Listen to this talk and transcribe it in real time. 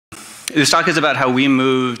This talk is about how we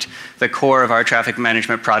moved the core of our traffic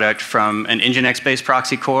management product from an NGINX-based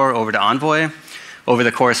proxy core over to Envoy over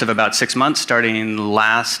the course of about 6 months, starting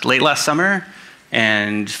late last summer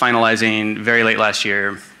and finalizing very late last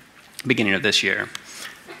year, beginning of this year.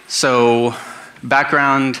 So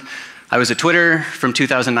background, I was at Twitter from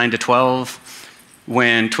 2009 to 12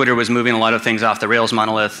 when Twitter was moving a lot of things off the Rails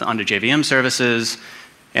monolith onto JVM services,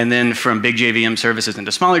 and then from big JVM services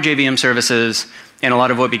into smaller JVM services, and a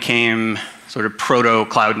lot of what became sort of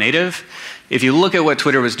proto-cloud native. If you look at what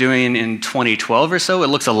Twitter was doing in 2012 or so, it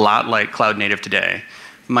looks a lot like cloud native today,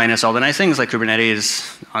 minus all the nice things like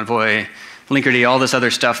Kubernetes, Envoy, Linkerd, all this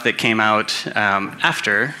other stuff that came out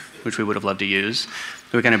after, which we would have loved to use,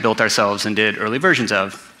 that we kind of built ourselves and did early versions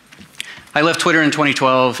of. I left Twitter in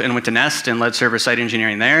 2012 and went to Nest and led server-side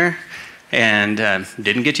engineering there, and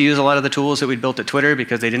didn't get to use a lot of the tools that we'd built at Twitter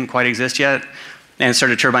because they didn't quite exist yet, and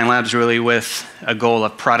started Turbine Labs really with a goal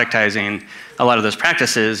of productizing a lot of those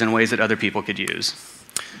practices in ways that other people could use.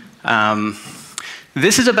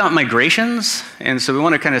 This is about migrations, and so we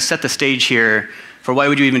want to kind of set the stage here for why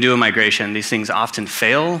would you even do a migration. These things often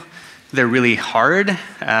fail. They're really hard.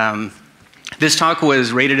 This talk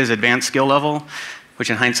was rated as advanced skill level, which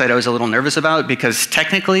in hindsight I was a little nervous about because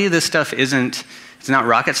technically this stuff it's not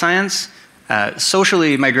rocket science.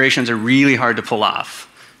 Socially, migrations are really hard to pull off.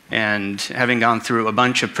 And having gone through a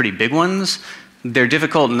bunch of pretty big ones, they're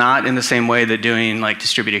difficult not in the same way that doing like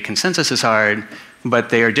distributed consensus is hard, but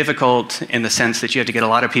they are difficult in the sense that you have to get a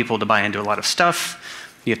lot of people to buy into a lot of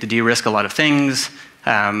stuff. You have to de-risk a lot of things.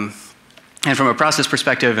 And from a process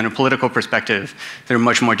perspective and a political perspective, they're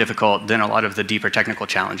much more difficult than a lot of the deeper technical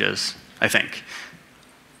challenges, I think.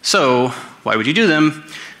 So why would you do them?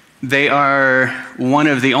 They are one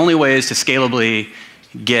of the only ways to scalably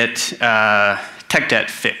get tech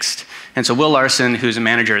debt fixed. And so Will Larson, who's a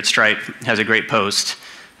manager at Stripe, has a great post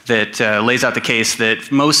that lays out the case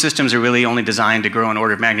that most systems are really only designed to grow an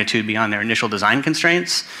order of magnitude beyond their initial design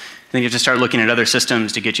constraints. Then you have to start looking at other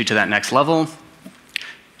systems to get you to that next level.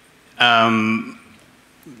 And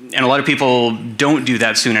a lot of people don't do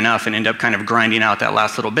that soon enough and end up kind of grinding out that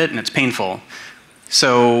last little bit, and it's painful.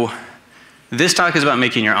 So this talk is about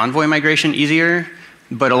making your Envoy migration easier,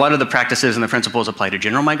 but a lot of the practices and the principles apply to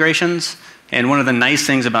general migrations. And one of the nice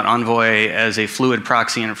things about Envoy as a fluid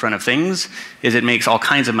proxy in front of things is it makes all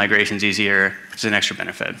kinds of migrations easier. It's an extra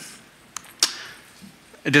benefit.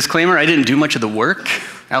 A disclaimer, I didn't do much of the work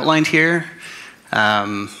outlined here.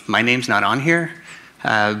 My name's not on here.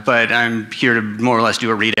 But I'm here to more or less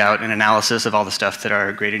do a readout and analysis of all the stuff that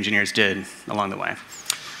our great engineers did along the way.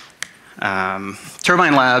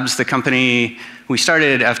 Turbine Labs, the company we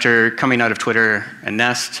started after coming out of Twitter and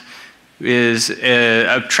Nest, is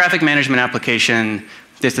a traffic management application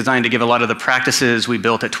that's designed to give a lot of the practices we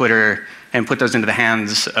built at Twitter and put those into the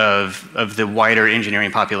hands of the wider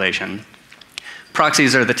engineering population.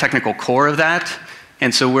 Proxies are the technical core of that.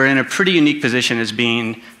 And so we're in a pretty unique position as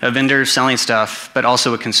being a vendor selling stuff, but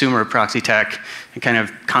also a consumer of proxy tech and kind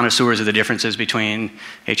of connoisseurs of the differences between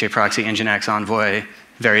HA proxy, NGINX, Envoy,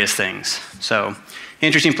 various things. So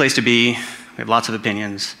interesting place to be. We have lots of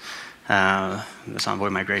opinions. This Envoy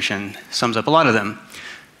migration sums up a lot of them.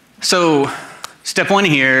 So step one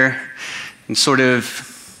here, and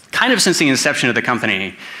kind of since the inception of the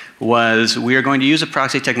company, was we are going to use a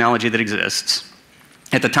proxy technology that exists.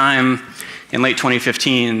 At the time, in late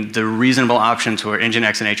 2015, the reasonable options were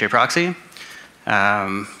NGINX and HA proxy.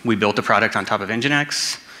 We built a product on top of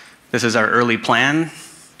NGINX. This is our early plan,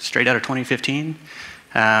 straight out of 2015.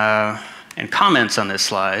 And comments on this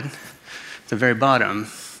slide, at the very bottom.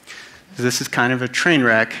 This is kind of a train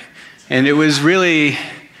wreck. And it was really,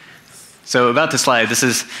 so about the slide, this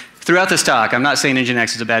is, throughout this talk, I'm not saying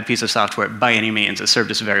NGINX is a bad piece of software by any means. It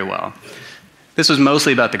served us very well. This was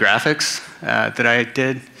mostly about the graphics that I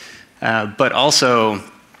did. But also,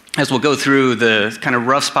 as we'll go through the kind of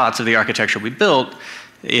rough spots of the architecture we built,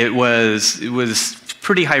 it was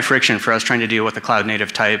pretty high friction for us trying to deal with a cloud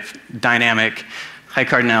native type, dynamic, high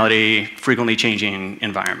cardinality, frequently changing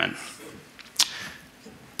environment.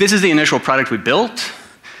 This is the initial product we built.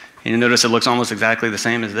 And you notice it looks almost exactly the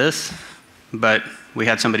same as this, but we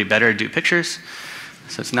had somebody better do pictures.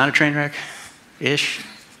 So it's not a train wreck-ish,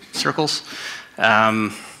 circles.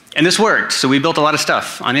 And this worked, so we built a lot of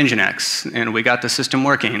stuff on NGINX, and we got the system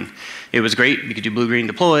working. It was great. You could do blue-green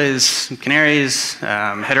deploys, canaries,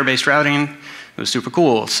 header-based routing. It was super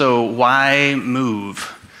cool. So why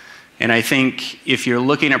move? And I think if you're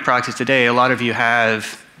looking at proxies today, a lot of you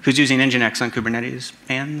have, who's using NGINX on Kubernetes?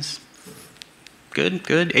 Hands? Good,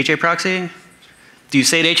 good. HA proxy? Do you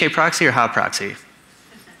say it HA proxy or hot proxy?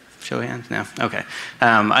 Show of hands? No? Okay.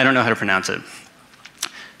 I don't know how to pronounce it.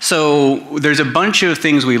 So there's a bunch of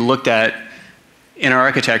things we looked at in our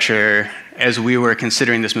architecture as we were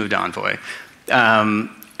considering this move to Envoy.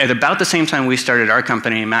 At about the same time we started our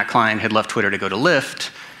company, Matt Klein had left Twitter to go to Lyft,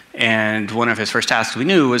 and one of his first tasks we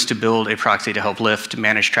knew was to build a proxy to help Lyft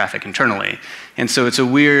manage traffic internally. And so it's a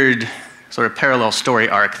weird sort of parallel story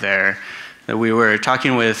arc there, that we were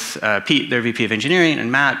talking with Pete, their VP of engineering,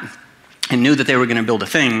 and Matt, and knew that they were going to build a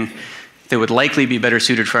thing that would likely be better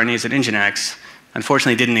suited for our needs at NGINX.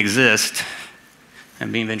 Unfortunately, it didn't exist.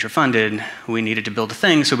 And being venture funded, we needed to build a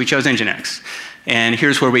thing, so we chose NGINX. And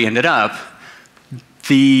here's where we ended up.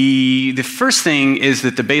 The first thing is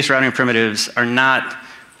that the base routing primitives are not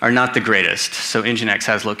the greatest. So NGINX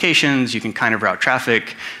has locations, you can kind of route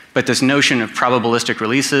traffic, but this notion of probabilistic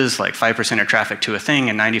releases, like 5% of traffic to a thing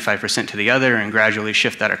and 95% to the other, and gradually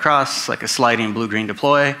shift that across, like a sliding blue-green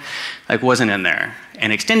deploy, like wasn't in there.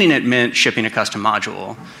 And extending it meant shipping a custom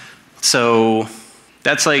module. So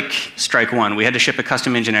that's like strike one. We had to ship a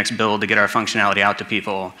custom NGINX build to get our functionality out to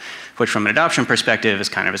people, which from an adoption perspective is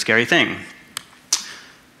kind of a scary thing.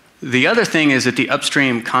 The other thing is that the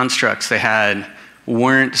upstream constructs they had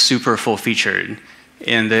weren't super full-featured,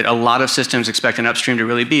 in that a lot of systems expect an upstream to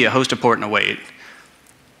really be a host, a port, and a wait.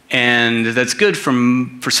 And that's good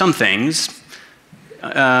for some things,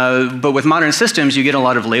 but with modern systems, you get a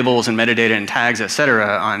lot of labels and metadata and tags, et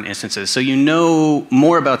cetera, on instances. So you know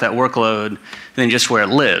more about that workload than just where it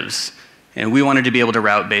lives. And we wanted to be able to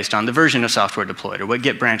route based on the version of software deployed, or what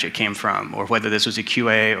Git branch it came from, or whether this was a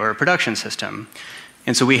QA or a production system.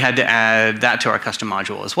 And so we had to add that to our custom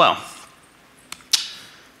module as well.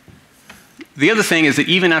 The other thing is that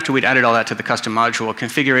even after we'd added all that to the custom module,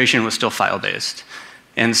 configuration was still file-based.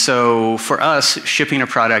 And so for us, shipping a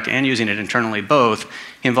product and using it internally both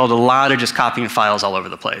involved a lot of just copying files all over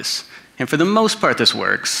the place. And for the most part, this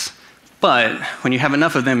works. But when you have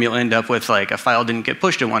enough of them, you'll end up with like a file didn't get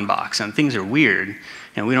pushed in one box, and things are weird.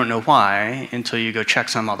 And we don't know why until you go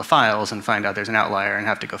check all the files and find out there's an outlier and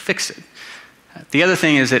have to go fix it. The other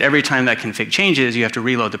thing is that every time that config changes, you have to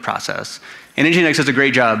reload the process. And NGINX does a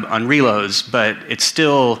great job on reloads, but it's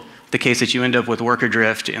still the case that you end up with worker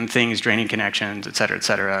drift and things draining connections, et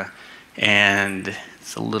cetera, and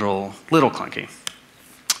it's a little clunky.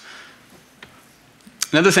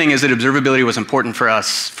 Another thing is that observability was important for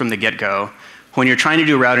us from the get-go. When you're trying to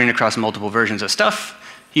do routing across multiple versions of stuff,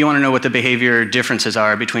 you want to know what the behavior differences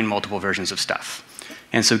are between multiple versions of stuff.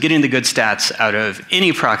 And so getting the good stats out of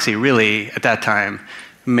any proxy really at that time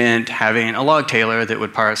meant having a log tailer that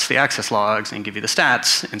would parse the access logs and give you the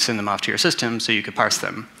stats and send them off to your system so you could parse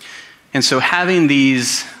them. And so having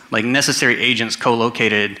these like necessary agents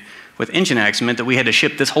co-located with NGINX meant that we had to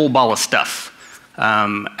ship this whole ball of stuff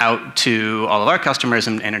out to all of our customers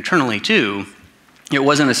and internally too. It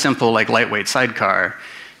wasn't a simple like lightweight sidecar.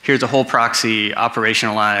 Here's a whole proxy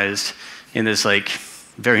operationalized in this like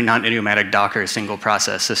very non-idiomatic Docker single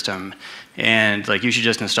process system. And like, you should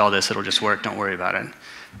just install this, it'll just work, don't worry about it.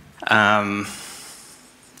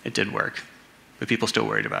 It did work, but people still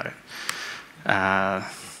worried about it.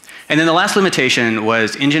 And then the last limitation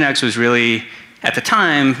was NGINX was really, at the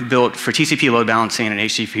time, built for TCP load balancing and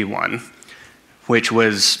HTTP1, which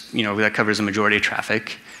was, that covers the majority of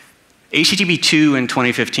traffic. HTTP2 in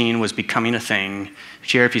 2015 was becoming a thing.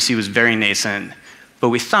 gRPC was very nascent, but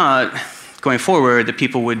we thought, going forward, that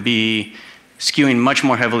people would be skewing much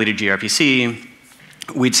more heavily to gRPC.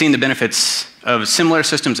 We'd seen the benefits of similar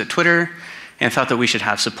systems at Twitter and thought that we should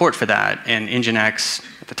have support for that. And NGINX,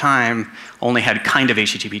 at the time, only had kind of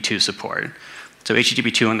HTTP2 support. So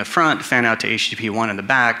HTTP2 in the front, fan out to HTTP1 in the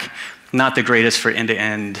back, not the greatest for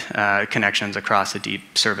end-to-end connections across a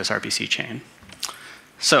deep service RPC chain.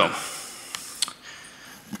 So,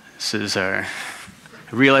 this is I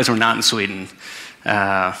realize we're not in Sweden.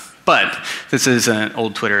 But this is an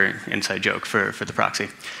old Twitter inside joke for the proxy.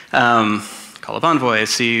 Call up Envoy,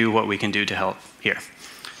 see what we can do to help here.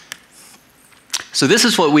 So this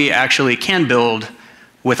is what we actually can build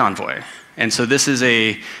with Envoy. And so this is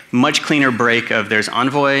a much cleaner break of there's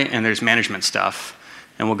Envoy and there's management stuff.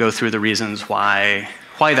 And we'll go through the reasons why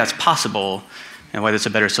that's possible and why that's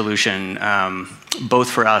a better solution,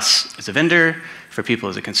 both for us as a vendor, for people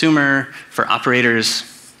as a consumer, for operators,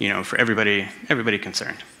 for everybody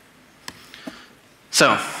concerned.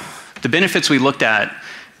 So the benefits we looked at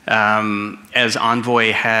as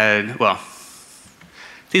Envoy had, well,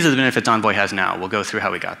 these are the benefits Envoy has now. We'll go through how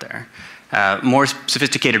we got there. More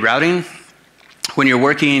sophisticated routing. When you're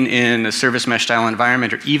working in a service mesh style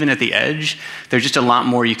environment or even at the edge, there's just a lot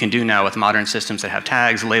more you can do now with modern systems that have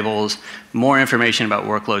tags, labels, more information about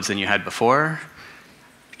workloads than you had before.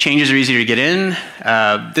 Changes are easier to get in.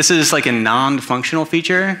 This is like a non-functional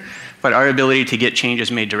feature, but our ability to get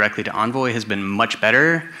changes made directly to Envoy has been much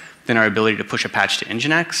better than our ability to push a patch to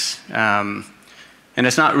NGINX. And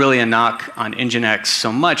it's not really a knock on NGINX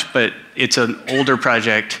so much, but it's an older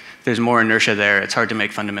project. There's more inertia there. It's hard to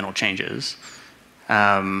make fundamental changes.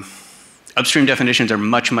 Upstream definitions are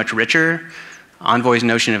much, much richer. Envoy's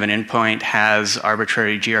notion of an endpoint has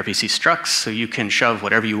arbitrary gRPC structs, so you can shove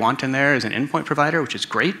whatever you want in there as an endpoint provider, which is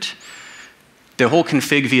great. The whole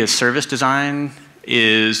config via service design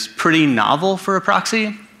is pretty novel for a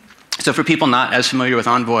proxy. So for people not as familiar with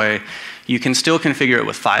Envoy, you can still configure it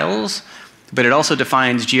with files, but it also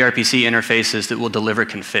defines gRPC interfaces that will deliver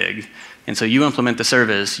config. And so you implement the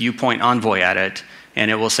service, you point Envoy at it, and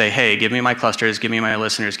it will say, hey, give me my clusters, give me my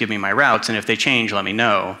listeners, give me my routes, and if they change, let me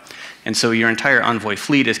know. And so your entire Envoy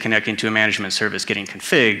fleet is connecting to a management service getting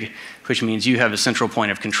config, which means you have a central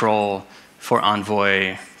point of control for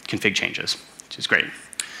Envoy config changes, which is great.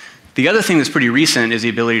 The other thing that's pretty recent is the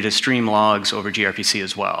ability to stream logs over gRPC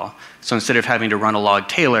as well. So instead of having to run a log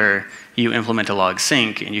tailor, you implement a log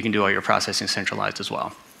sync, and you can do all your processing centralized as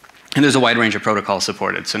well. And there's a wide range of protocols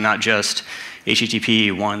supported, so not just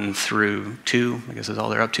HTTP 1 through 2, I guess is all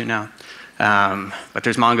they're up to now. But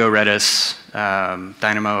there's Mongo, Redis,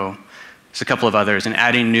 Dynamo, there's a couple of others, and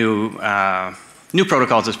adding new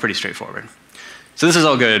protocols is pretty straightforward. So this is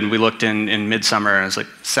all good. We looked in midsummer, and it's like,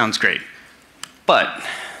 sounds great. But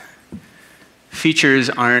features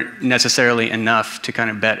aren't necessarily enough to kind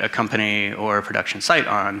of bet a company or a production site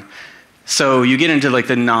on. So you get into like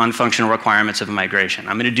the non-functional requirements of a migration.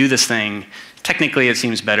 I'm going to do this thing. Technically, it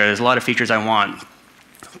seems better. There's a lot of features I want.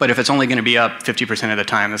 But if it's only going to be up 50% of the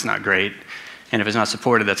time, that's not great. And if it's not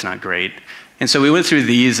supported, that's not great. And so we went through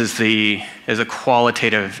these as the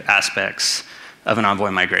qualitative aspects of an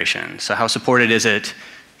Envoy migration. So how supported is it?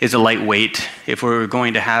 Is it lightweight? If we're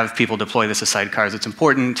going to have people deploy this as sidecars, it's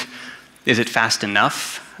important. Is it fast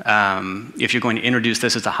enough? If you're going to introduce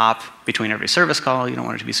this as a hop between every service call, you don't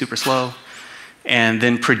want it to be super slow. And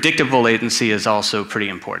then predictable latency is also pretty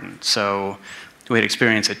important. So we had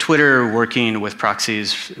experience at Twitter working with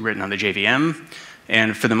proxies written on the JVM.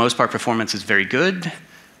 And for the most part, performance is very good.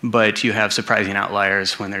 But you have surprising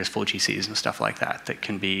outliers when there's full GCs and stuff like that that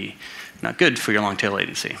can be not good for your long tail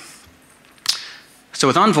latency. So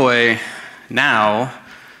with Envoy now,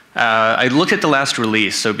 I looked at the last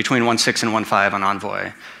release, so between 1.6 and 1.5 on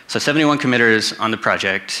Envoy. So 71 committers on the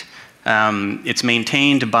project. It's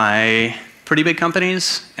maintained by pretty big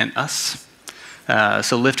companies and us.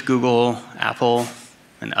 So Lyft, Google, Apple,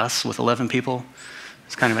 and us with 11 people.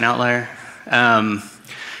 It's kind of an outlier.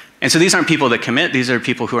 And so these aren't people that commit. These are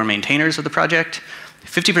people who are maintainers of the project.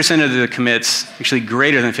 50% of the commits, actually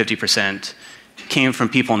greater than 50%, came from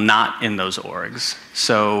people not in those orgs.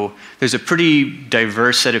 So there's a pretty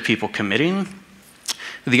diverse set of people committing.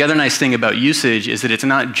 The other nice thing about usage is that it's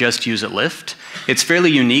not just use at Lyft. It's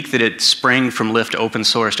fairly unique that it sprang from Lyft open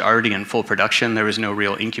sourced already in full production. There was no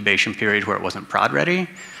real incubation period where it wasn't prod ready.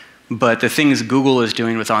 But the things Google is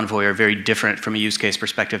doing with Envoy are very different from a use case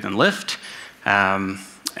perspective than Lyft.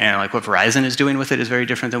 And like what Verizon is doing with it is very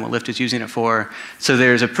different than what Lyft is using it for. So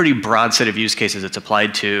there's a pretty broad set of use cases it's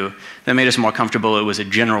applied to that made us more comfortable it was a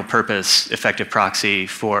general purpose effective proxy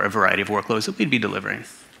for a variety of workloads that we'd be delivering.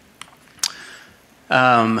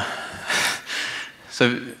 So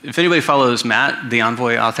if anybody follows Matt, the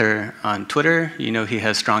Envoy author on Twitter, you know he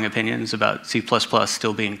has strong opinions about C++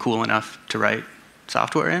 still being cool enough to write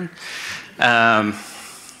software in.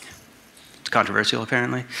 It's controversial,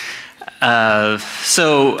 apparently.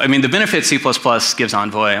 So, I mean, the benefit C++ gives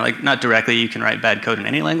Envoy, like not directly, you can write bad code in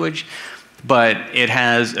any language, but it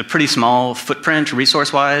has a pretty small footprint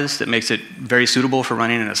resource-wise that makes it very suitable for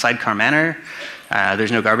running in a sidecar manner.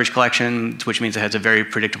 There's no garbage collection, which means it has a very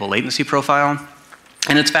predictable latency profile.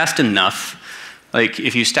 And it's fast enough. Like,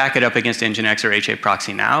 if you stack it up against NGINX or HA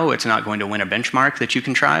proxy now, it's not going to win a benchmark that you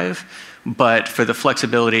contrive. But for the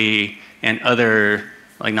flexibility and other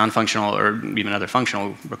like non-functional or even other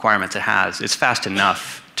functional requirements it has, it's fast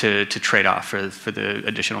enough to trade off for the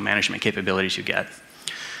additional management capabilities you get.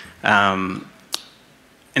 And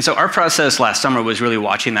so our process last summer was really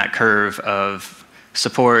watching that curve of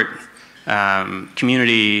support,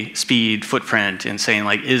 community, speed, footprint, and saying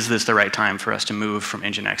like, is this the right time for us to move from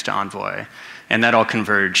NGINX to Envoy? And that all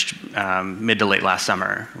converged mid to late last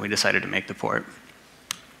summer. We decided to make the port.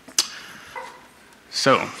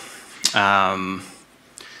 So,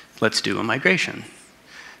 let's do a migration.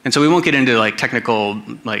 And so we won't get into like technical,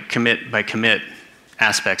 like commit by commit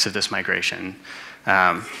aspects of this migration.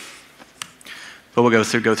 But we'll go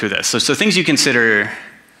through this. So things you consider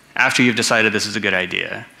after you've decided this is a good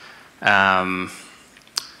idea.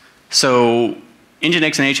 So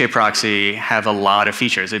NGINX and HA proxy have a lot of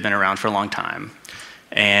features. They've been around for a long time.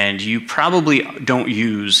 And you probably don't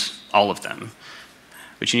use all of them.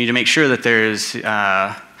 But you need to make sure that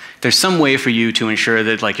there's some way for you to ensure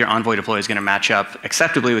that like your Envoy deploy is going to match up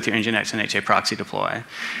acceptably with your NGINX and HA proxy deploy.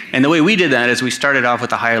 And the way we did that is we started off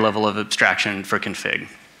with a higher level of abstraction for config.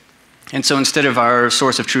 And so instead of our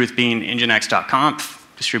source of truth being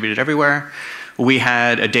nginx.conf distributed everywhere, we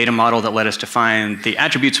had a data model that let us define the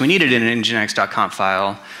attributes we needed in an nginx.conf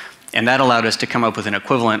file, and that allowed us to come up with an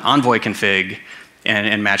equivalent Envoy config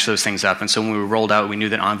and match those things up. And so when we rolled out, we knew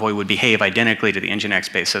that Envoy would behave identically to the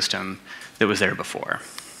nginx-based system that was there before.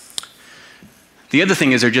 The other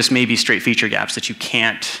thing is there just may be straight feature gaps that you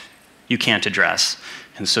can't address.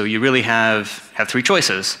 And so you really have three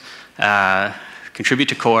choices. Contribute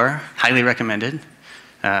to core, highly recommended.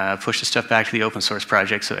 Push the stuff back to the open source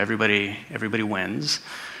project so everybody wins.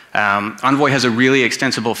 Envoy has a really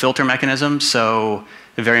extensible filter mechanism, so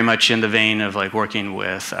very much in the vein of like working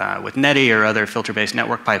with Netty or other filter-based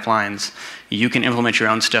network pipelines. You can implement your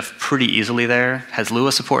own stuff pretty easily there. Has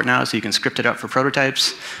Lua support now, so you can script it up for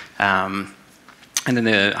prototypes. And then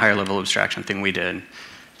the higher level abstraction thing we did.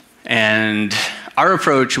 And our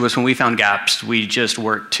approach was when we found gaps, we just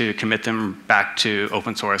worked to commit them back to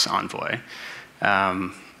open source Envoy,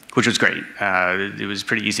 which was great. It was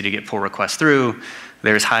pretty easy to get pull requests through.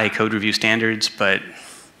 There's high code review standards, but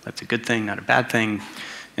that's a good thing, not a bad thing.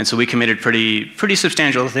 And so we committed pretty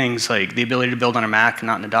substantial things like the ability to build on a Mac,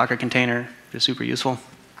 not in a Docker container, which is super useful.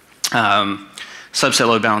 Subset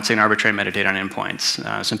load balancing, arbitrary metadata on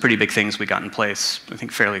endpoints. Some pretty big things we got in place, I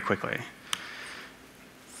think, fairly quickly.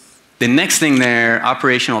 The next thing there,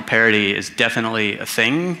 operational parity, is definitely a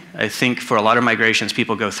thing. I think for a lot of migrations,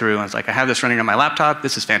 people go through and it's like, I have this running on my laptop,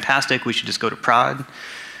 this is fantastic, we should just go to prod.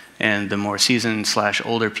 And the more seasoned /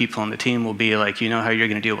 older people on the team will be like, you know how you're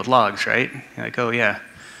going to deal with logs, right? You're like, oh yeah,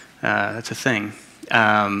 that's a thing.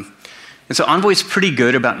 And so Envoy's pretty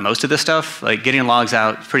good about most of this stuff, like getting logs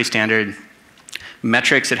out, pretty standard.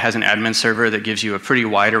 Metrics, it has an admin server that gives you a pretty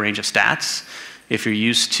wide range of stats. If you're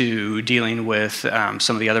used to dealing with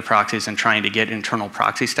some of the other proxies and trying to get internal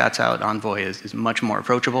proxy stats out, Envoy is much more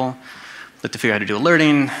approachable. You have to figure out how to do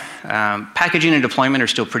alerting. Packaging and deployment are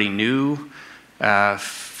still pretty new.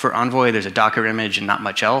 For Envoy, there's a Docker image and not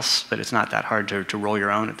much else, but it's not that hard to roll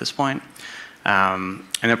your own at this point. And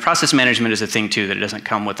the process management is a thing too, that it doesn't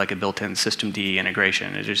come with like a built-in systemd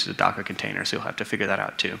integration. It's just a Docker container, so you'll have to figure that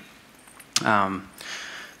out too.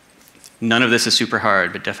 None of this is super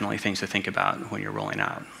hard, but definitely things to think about when you're rolling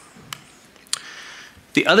out.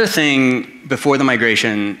 The other thing before the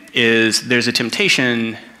migration is there's a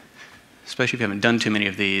temptation, especially if you haven't done too many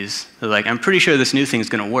of these, like, I'm pretty sure this new thing is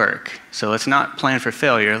going to work, so let's not plan for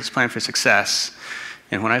failure, let's plan for success.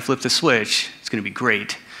 And when I flip the switch, it's going to be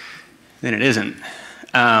great. Then it isn't.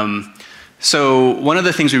 So one of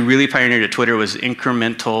the things we really pioneered at Twitter was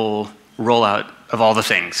incremental rollout of all the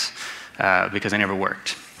things, because they never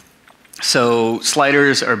worked. So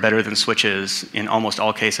sliders are better than switches in almost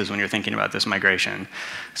all cases when you're thinking about this migration.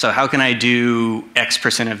 So how can I do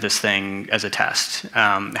X% of this thing as a test?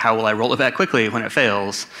 How will I roll it back quickly when it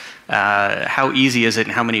fails? How easy is it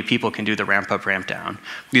and how many people can do the ramp up, ramp down?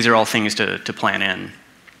 These are all things to plan in.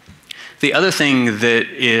 The other thing that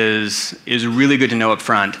is really good to know up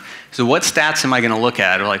front, so what stats am I going to look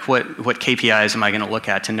at, or like what KPIs am I going to look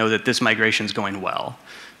at to know that this migration is going well?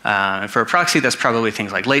 For a proxy, that's probably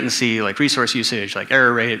things like latency, like resource usage, like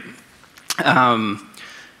error rate. And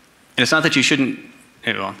it's not that you shouldn't,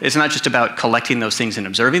 it's not just about collecting those things and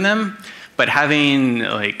observing them, but having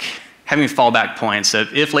fallback points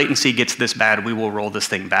of if latency gets this bad, we will roll this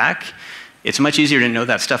thing back. It's much easier to know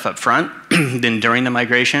that stuff up front than during the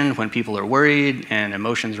migration when people are worried and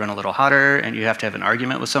emotions run a little hotter and you have to have an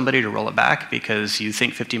argument with somebody to roll it back because you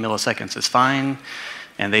think 50 milliseconds is fine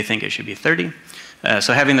and they think it should be 30.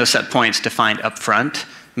 So having those set points defined up front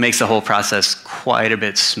makes the whole process quite a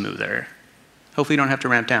bit smoother. Hopefully you don't have to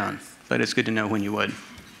ramp down, but it's good to know when you would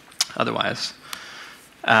otherwise.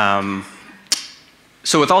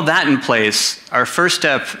 So with all that in place, our first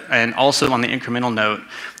step, and also on the incremental note,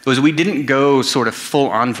 was we didn't go sort of full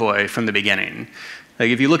Envoy from the beginning. Like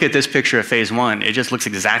if you look at this picture of phase 1, it just looks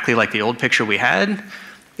exactly like the old picture we had.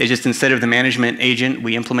 It's just instead of the management agent,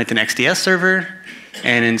 we implement an XDS server,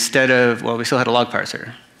 and instead of, well, we still had a log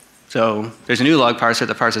parser. So there's a new log parser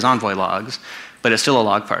that parses Envoy logs, but it's still a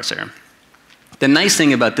log parser. The nice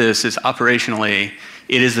thing about this is operationally,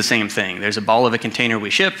 it is the same thing. There's a ball of a container we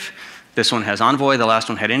ship. This one has Envoy, the last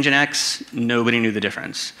one had NGINX. Nobody knew the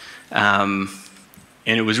difference. And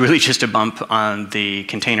it was really just a bump on the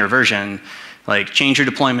container version, like change your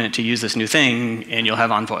deployment to use this new thing and you'll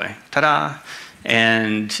have Envoy, ta-da.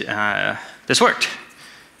 And this worked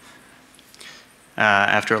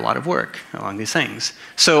after a lot of work along these things.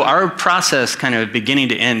 So our process, kind of beginning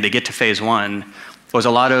to end to get to phase 1, was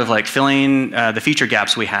a lot of like filling the feature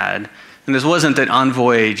gaps we had. And this wasn't that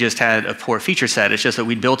Envoy just had a poor feature set, it's just that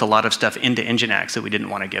we built a lot of stuff into NGINX that we didn't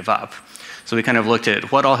want to give up. So we kind of looked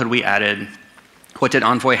at what all had we added, what did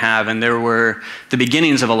Envoy have, and there were the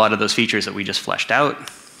beginnings of a lot of those features that we just fleshed out.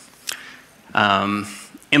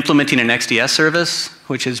 Implementing an XDS service,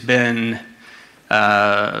 which has been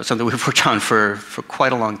something we've worked on for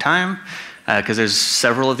quite a long time, because there's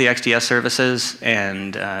several of the XDS services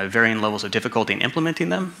and varying levels of difficulty in implementing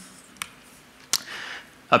them.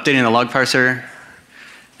 Updating the log parser.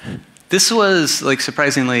 This was like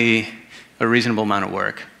surprisingly a reasonable amount of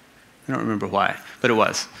work. I don't remember why, but it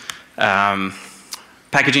was.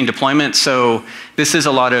 Packaging deployment. So this is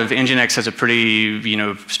a lot of NGINX has a pretty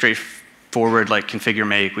straightforward like configure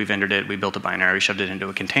make. We've entered it. We built a binary. Shoved it into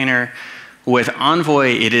a container. With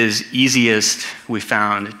Envoy, it is easiest, we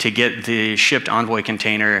found, to get the shipped Envoy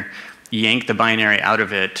container, yank the binary out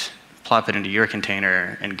of it, plop it into your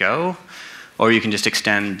container, and go. Or you can just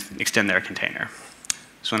extend their container.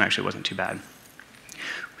 This one actually wasn't too bad.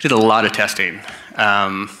 We did a lot of testing.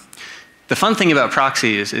 The fun thing about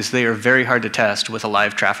proxies is they are very hard to test with a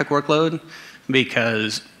live traffic workload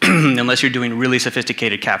because unless you're doing really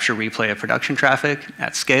sophisticated capture replay of production traffic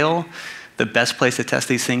at scale, the best place to test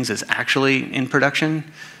these things is actually in production,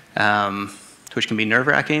 which can be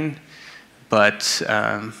nerve-wracking. But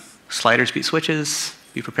sliders beat switches,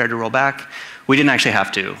 be prepared to roll back. We didn't actually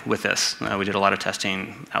have to with this. We did a lot of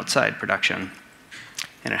testing outside production,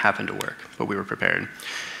 and it happened to work, but we were prepared.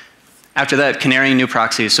 After that, canarying new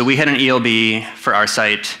proxies. So we had an ELB for our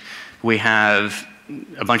site. We have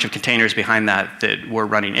a bunch of containers behind that were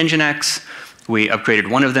running NGINX. We upgraded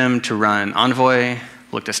one of them to run Envoy,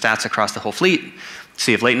 looked at stats across the whole fleet,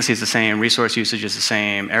 see if latency is the same, resource usage is the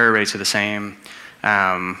same, error rates are the same,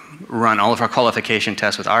 run all of our qualification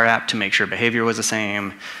tests with our app to make sure behavior was the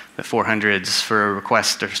same. The 400s for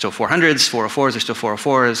requests are still 400s, 404s are still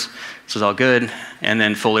 404s. This is all good. And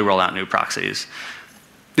then fully roll out new proxies.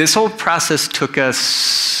 This whole process took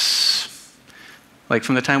us, like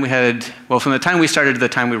from the time we started to the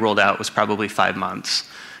time we rolled out was probably 5 months.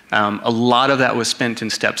 A lot of that was spent in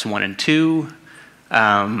steps 1 and 2.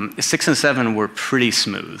 6 and 7 were pretty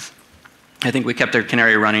smooth. I think we kept their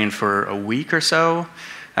canary running for a week or so.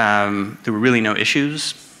 There were really no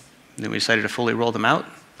issues. Then we decided to fully roll them out.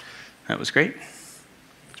 That was great.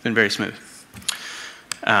 It's been very smooth.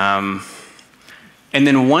 And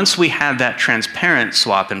then once we had that transparent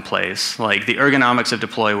swap in place, like the ergonomics of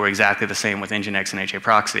deploy were exactly the same with NGINX and HA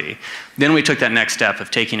proxy, then we took that next step of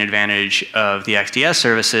taking advantage of the XDS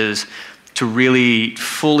services to really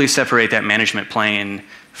fully separate that management plane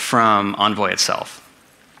from Envoy itself.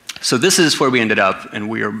 So this is where we ended up, and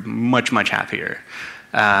we are much, much happier.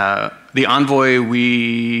 The Envoy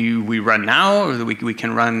we run now, or that we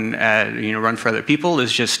can run run for other people,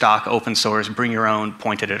 is just stock open source, bring your own,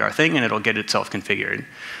 point it at our thing, and it'll get itself configured.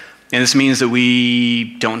 And this means that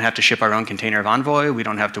we don't have to ship our own container of Envoy. We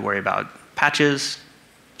don't have to worry about patches.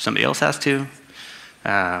 Somebody else has to,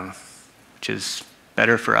 which is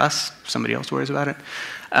better for us. Somebody else worries about it.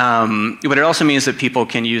 But it also means that people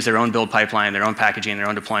can use their own build pipeline, their own packaging, their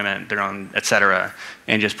own deployment, their own et cetera,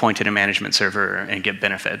 and just point at a management server and get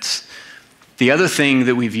benefits. The other thing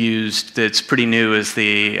that we've used that's pretty new is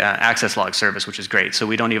the access log service, which is great. So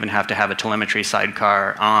we don't even have to have a telemetry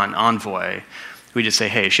sidecar on Envoy. We just say,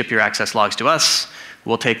 hey, ship your access logs to us.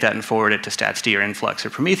 We'll take that and forward it to StatsD or Influx or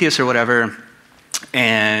Prometheus or whatever.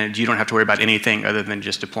 And you don't have to worry about anything other than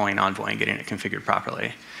just deploying Envoy and getting it configured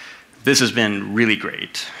properly. This has been really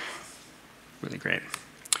great, really great.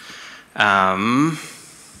 And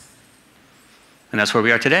that's where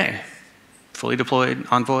we are today. Fully deployed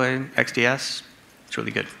Envoy, XDS, it's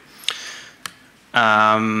really good.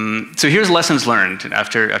 So here's lessons learned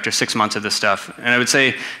after 6 months of this stuff. And I would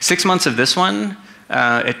say 6 months of this one,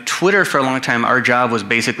 at Twitter for a long time, our job was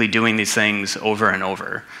basically doing these things over and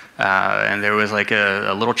over. And there was like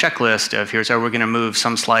a little checklist of here's how we're going to move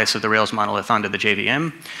some slice of the Rails monolith onto the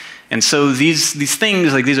JVM. And so these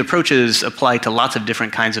things, like these approaches, apply to lots of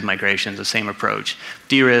different kinds of migrations, the same approach.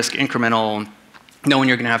 De-risk, incremental, know when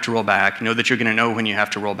you're going to have to roll back, know that you're going to know when you have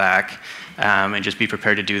to roll back, and just be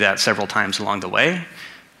prepared to do that several times along the way.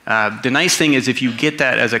 The nice thing is if you get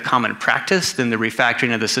that as a common practice, then the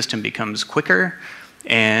refactoring of the system becomes quicker,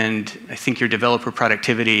 and I think your developer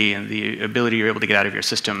productivity and the ability you're able to get out of your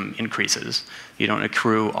system increases. You don't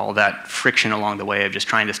accrue all that friction along the way of just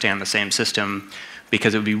trying to stay on the same system,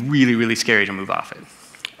 because it would be really, really scary to move off it.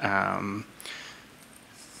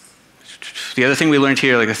 the other thing we learned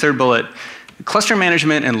here, like the third bullet, cluster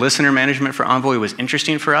management and listener management for Envoy was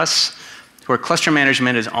interesting for us, where cluster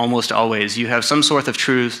management is almost always, you have some source of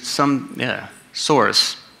truth,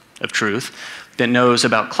 source of truth that knows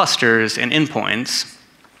about clusters and endpoints,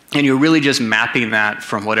 and you're really just mapping that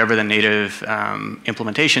from whatever the native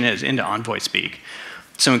implementation is into Envoy speak.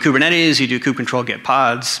 So in Kubernetes, you do kubectl get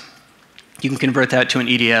pods. You can convert that to an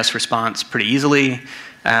EDS response pretty easily,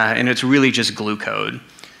 and it's really just glue code.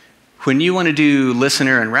 When you want to do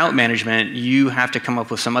listener and route management, you have to come up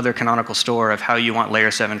with some other canonical store of how you want layer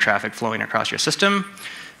 7 traffic flowing across your system,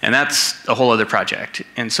 and that's a whole other project.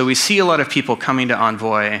 And so we see a lot of people coming to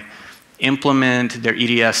Envoy, implement their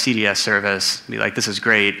EDS, CDS service, be like, this is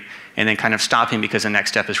great, and then kind of stopping because the next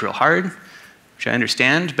step is real hard, which I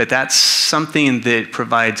understand, but that's something that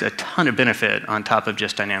provides a ton of benefit on top of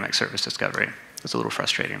just dynamic service discovery. It's a little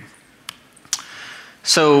frustrating.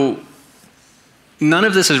 So none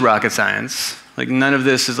of this is rocket science. Like none of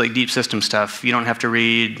this is like deep system stuff. You don't have to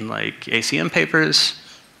read like ACM papers,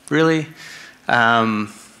 really.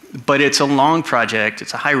 But it's a long project.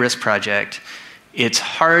 It's a high-risk project. It's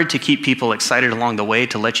hard to keep people excited along the way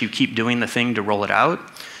to let you keep doing the thing to roll it out.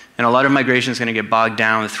 And a lot of migration is going to get bogged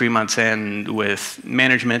down 3 months in with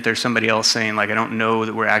management. There's somebody else saying, like, I don't know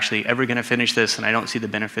that we're actually ever going to finish this, and I don't see the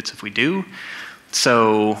benefits if we do.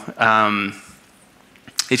 So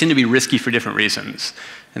they tend to be risky for different reasons.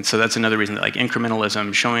 And so that's another reason that like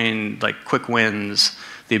incrementalism, showing like quick wins,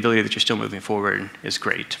 the ability that you're still moving forward is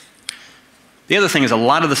great. The other thing is a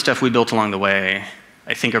lot of the stuff we built along the way,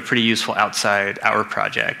 I think are pretty useful outside our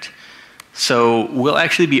project. So we'll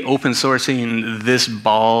actually be open sourcing this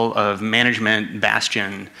ball of management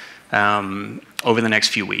bastion over the next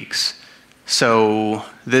few weeks. So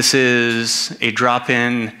this is a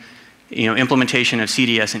drop-in implementation of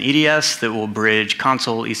CDS and EDS that will bridge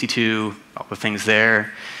console, EC2, all the things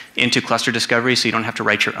there, into cluster discovery so you don't have to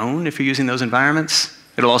write your own if you're using those environments.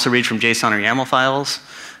 It'll also read from JSON or YAML files,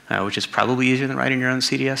 which is probably easier than writing your own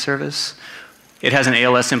CDS service. It has an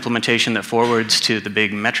ALS implementation that forwards to the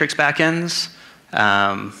big metrics backends.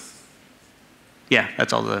 Yeah,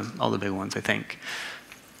 that's all the big ones, I think.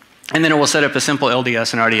 And then it will set up a simple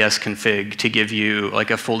LDS and RDS config to give you like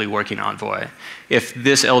a fully working Envoy. If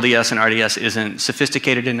this LDS and RDS isn't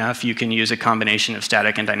sophisticated enough, you can use a combination of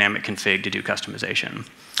static and dynamic config to do customization.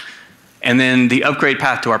 And then the upgrade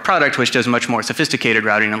path to our product, which does much more sophisticated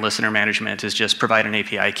routing and listener management, is just provide an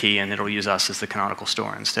API key and it'll use us as the canonical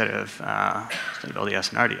store instead of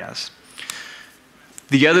LDS and RDS.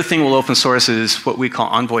 The other thing we'll open source is what we call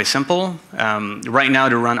Envoy Simple. Right now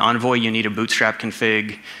to run Envoy, you need a bootstrap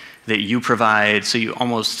config that you provide, so you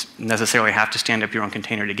almost necessarily have to stand up your own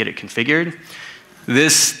container to get it configured.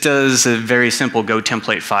 This does a very simple Go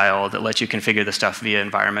template file that lets you configure the stuff via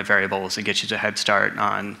environment variables and gets you a head start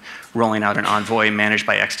on rolling out an Envoy managed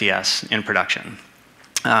by XDS in production.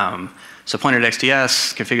 So point at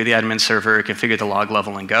XDS, configure the admin server, configure the log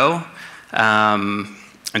level in Go. And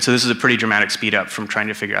so this is a pretty dramatic speed up from trying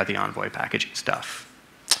to figure out the Envoy packaging stuff.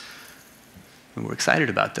 And we're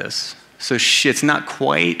excited about this. So it's not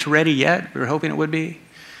quite ready yet. We were hoping it would be.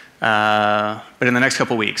 But in the next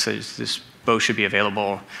couple weeks, this both should be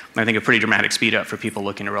available. And I think a pretty dramatic speed up for people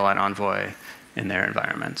looking to roll out Envoy in their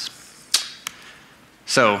environments.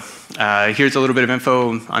 So here's a little bit of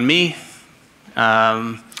info on me.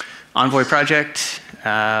 Envoy project,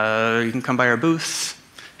 you can come by our booth.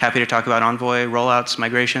 Happy to talk about Envoy, rollouts,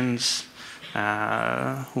 migrations,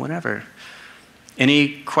 whenever.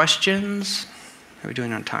 Any questions? How are we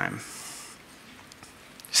doing on time?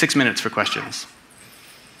 6 minutes for questions.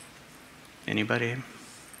 Anybody?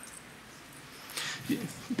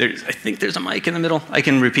 I think there's a mic in the middle. I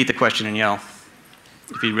can repeat the question and yell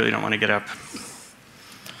if you really don't want to get up.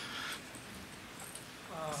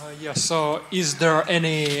 Yeah, so is there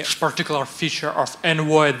any particular feature of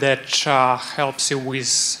Envoy that helps you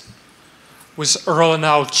with rolling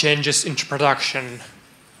out changes into production?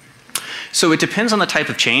 So it depends on the type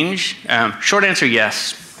of change. Short answer,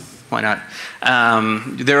 yes. Why not?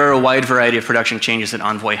 There are a wide variety of production changes that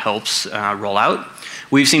Envoy helps roll out.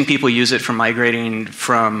 We've seen people use it for migrating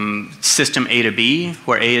from system A to B,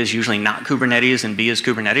 where A is usually not Kubernetes and B is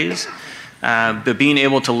Kubernetes. But being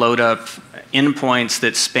able to load up endpoints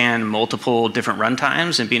that span multiple different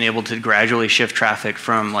runtimes and being able to gradually shift traffic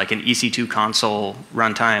from like an EC2 console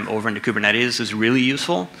runtime over into Kubernetes is really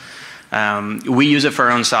useful. We use it for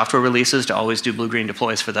our own software releases to always do blue-green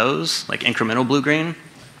deploys for those, like incremental blue-green.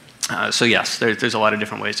 So yes, there's a lot of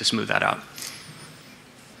different ways to smooth that out.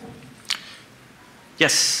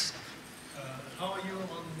 Yes? How are you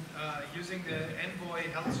on using the Envoy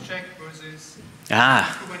health check versus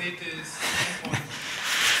Kubernetes endpoint?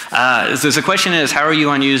 So the question is, how are you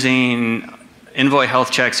on using Envoy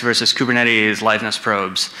health checks versus Kubernetes liveness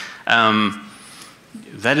probes?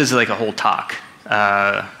 That is like a whole talk.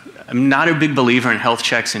 I'm not a big believer in health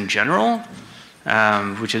checks in general,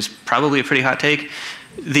 which is probably a pretty hot take.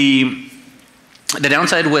 The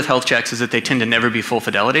downside with health checks is that they tend to never be full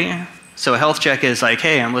fidelity. So a health check is like,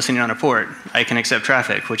 hey, I'm listening on a port. I can accept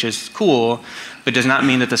traffic, which is cool, but does not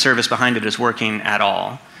mean that the service behind it is working at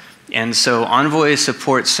all. And so Envoy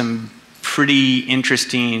supports some pretty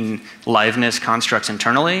interesting liveness constructs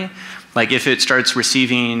internally. Like if it starts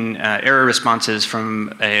receiving error responses from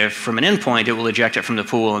an endpoint, it will eject it from the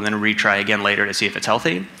pool and then retry again later to see if it's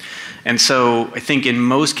healthy. And so I think in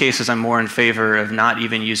most cases I'm more in favor of not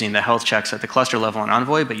even using the health checks at the cluster level in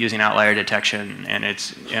Envoy, but using outlier detection and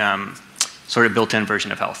its sort of built-in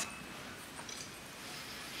version of health.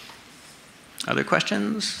 Other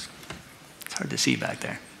questions? It's hard to see back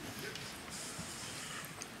there.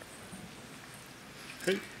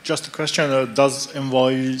 Okay. Just a question, does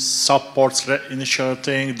Envoy support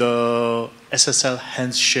reinitiating the SSL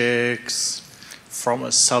handshakes from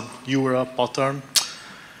a sub-URL pattern?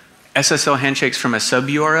 SSL handshakes from a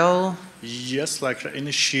sub-URL? Yes, like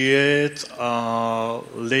initiate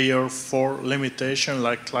layer 4 limitation,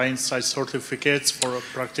 like client-side certificates for a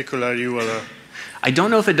particular URL. I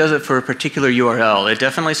don't know if it does it for a particular URL. It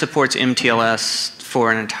definitely supports MTLS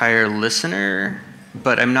for an entire listener,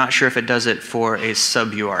 but I'm not sure if it does it for a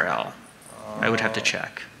sub-URL. I would have to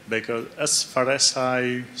check. Because as far as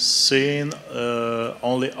I've seen,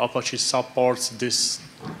 only Apache supports this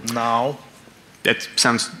now. That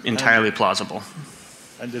sounds entirely plausible.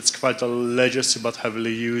 And it's quite a legacy but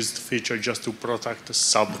heavily used feature just to protect the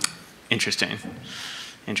sub. Interesting.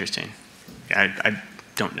 Interesting. I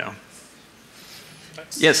don't know.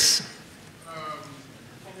 Yes? From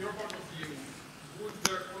your point of view, would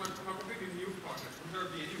there, on a completely new project, would there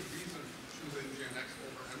be any reason to choose NGINX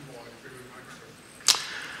over Envoy if you're doing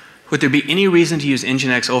microservices? Would there be any reason to use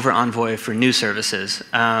NGINX over Envoy for new services?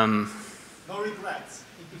 No regrets.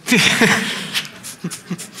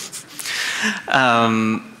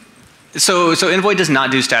 So Envoy does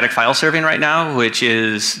not do static file serving right now, which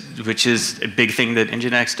is a big thing that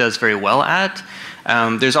NGINX does very well at.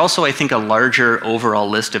 There's also, I think, a larger overall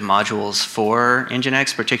list of modules for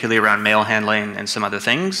NGINX, particularly around mail handling and some other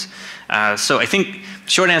things. So I think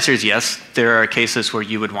short answer is yes, there are cases where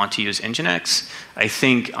you would want to use NGINX. I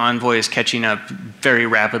think Envoy is catching up very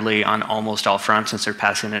rapidly on almost all fronts and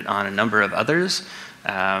surpassing it on a number of others.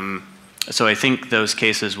 So I think those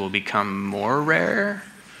cases will become more rare.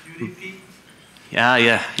 UDP?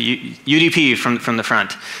 Yeah. UDP from the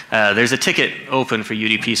front. There's a ticket open for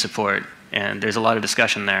UDP support, and there's a lot of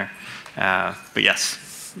discussion there. But yes.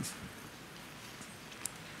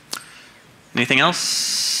 Anything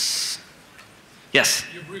else? Yes?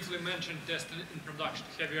 You briefly mentioned testing in production.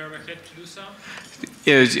 Have you ever had to do some?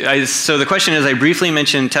 So the question is, I briefly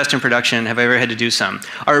mentioned test in production. Have I ever had to do some?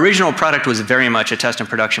 Our original product was very much a test in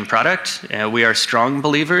production product. We are strong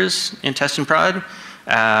believers in test in prod.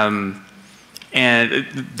 And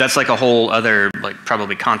that's like a whole other, like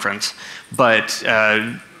probably conference. But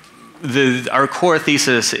our core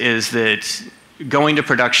thesis is that going to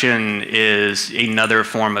production is another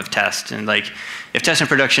form of test. And like, if test in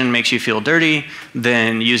production makes you feel dirty,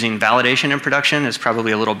 then using validation in production is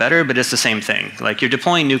probably a little better, but it's the same thing. Like you're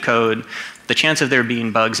deploying new code, the chance of there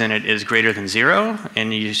being bugs in it is greater than 0,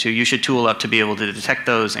 and so you should tool up to be able to detect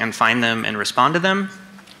those and find them and respond to them.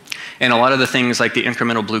 And a lot of the things like the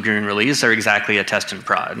incremental blue-green release are exactly a test in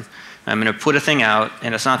prod. I'm going to put a thing out,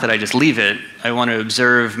 and it's not that I just leave it. I want to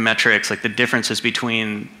observe metrics, like the differences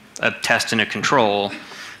between a test and a control.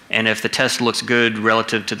 And if the test looks good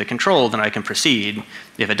relative to the control, then I can proceed.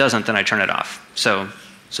 If it doesn't, then I turn it off. So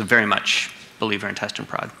very much believer in test and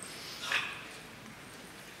prod.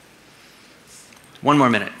 One more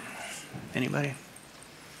minute. Anybody?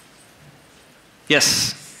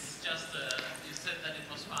 Yes? It's just, you said that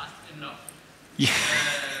it was fast enough. Yeah.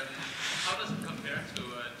 How does it compare to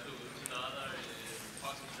the other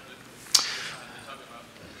proxies that we're talking about?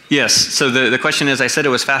 Yes, so the question is, I said it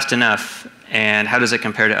was fast enough, and how does it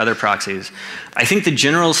compare to other proxies? I think the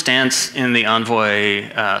general stance in the Envoy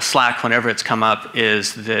Slack, whenever it's come up,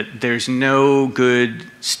 is that there's no good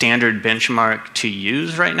standard benchmark to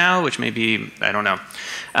use right now, which may be, I don't know.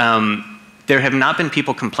 There have not been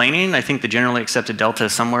people complaining. I think the generally accepted delta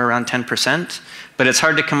is somewhere around 10%, but it's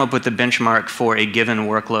hard to come up with a benchmark for a given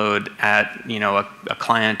workload at a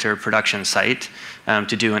client or production site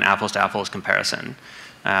to do an apples-to-apples comparison.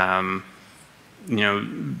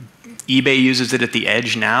 eBay uses it at the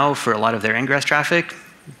edge now for a lot of their ingress traffic.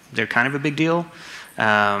 They're kind of a big deal.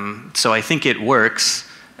 So I think it works.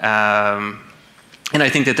 And I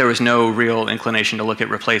think that there was no real inclination to look at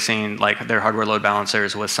replacing like their hardware load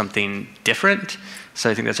balancers with something different. So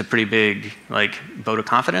I think that's a pretty big like vote of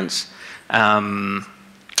confidence. And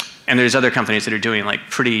there's other companies that are doing like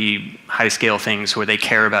pretty high scale things where they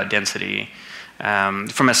care about density.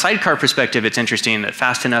 From a sidecar perspective, it's interesting that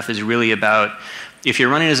fast enough is really about if you're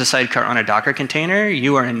running as a sidecar on a Docker container,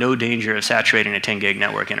 you are in no danger of saturating a 10 gig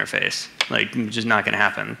network interface. Like, it's just not going to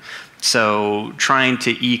happen. So trying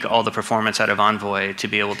to eke all the performance out of Envoy to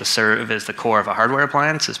be able to serve as the core of a hardware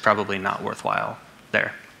appliance is probably not worthwhile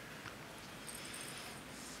there.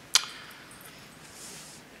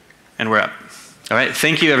 And we're up. All right,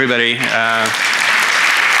 thank you, everybody.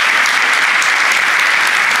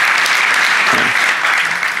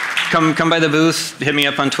 Come by the booth, hit me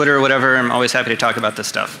up on Twitter or whatever. I'm always happy to talk about this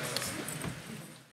stuff.